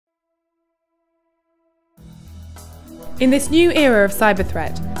In this new era of cyber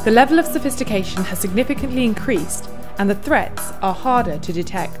threat, the level of sophistication has significantly increased and the threats are harder to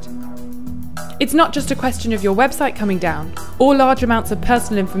detect. It's not just a question of your website coming down or large amounts of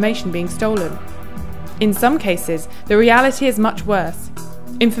personal information being stolen. In some cases, the reality is much worse.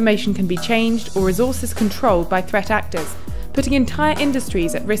 Information can be changed or resources controlled by threat actors, putting entire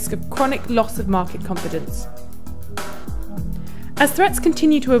industries at risk of chronic loss of market confidence. As threats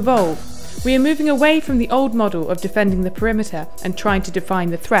continue to evolve, we are moving away from the old model of defending the perimeter and trying to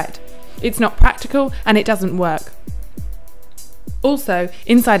define the threat. It's not practical and it doesn't work. Also,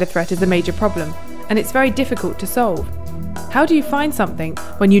 insider threat is a major problem, and it's very difficult to solve. How do you find something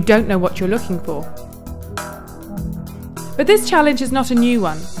when you don't know what you're looking for? But this challenge is not a new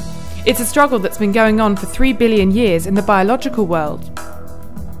one. It's a struggle that's been going on for 3 billion years in the biological world.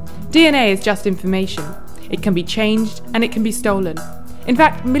 DNA is just information. It can be changed and it can be stolen. In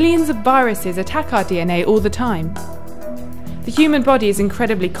fact, millions of viruses attack our DNA all the time. The human body is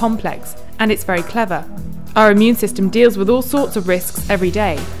incredibly complex and it's very clever. Our immune system deals with all sorts of risks every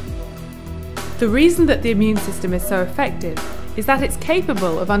day. The reason that the immune system is so effective is that it's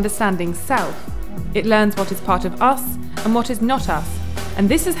capable of understanding self. It learns what is part of us and what is not us, and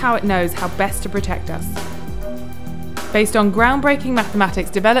this is how it knows how best to protect us. Based on groundbreaking mathematics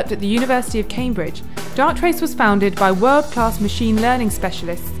developed at the University of Cambridge, Darktrace was founded by world-class machine learning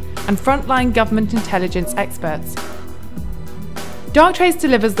specialists and frontline government intelligence experts. Darktrace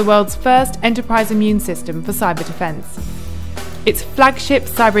delivers the world's first enterprise immune system for cyber defense. Its flagship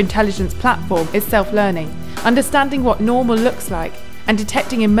cyber intelligence platform is self-learning, understanding what normal looks like and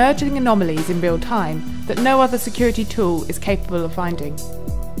detecting emerging anomalies in real time that no other security tool is capable of finding.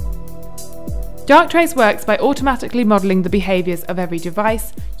 Darktrace works by automatically modelling the behaviours of every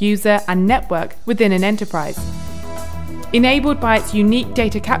device, user and network within an enterprise. Enabled by its unique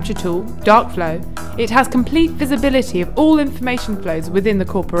data capture tool, Darkflow, it has complete visibility of all information flows within the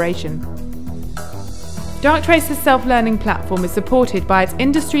corporation. Darktrace's self-learning platform is supported by its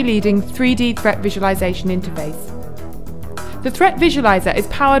industry-leading 3D threat visualization interface. The threat visualizer is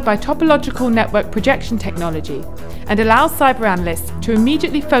powered by topological network projection technology and allows cyber analysts to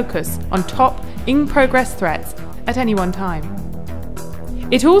immediately focus on top, in-progress threats at any one time.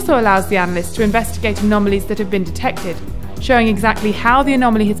 It also allows the analyst to investigate anomalies that have been detected, showing exactly how the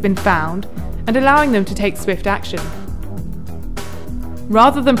anomaly has been found and allowing them to take swift action.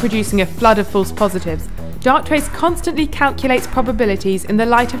 Rather than producing a flood of false positives, Darktrace constantly calculates probabilities in the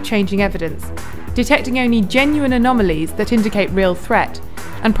light of changing evidence, detecting only genuine anomalies that indicate real threat,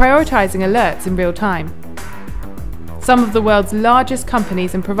 and prioritising alerts in real time. Some of the world's largest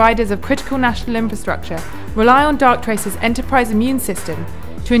companies and providers of critical national infrastructure rely on Darktrace's enterprise immune system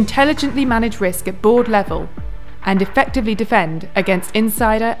to intelligently manage risk at board level and effectively defend against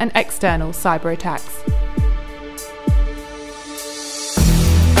insider and external cyber attacks.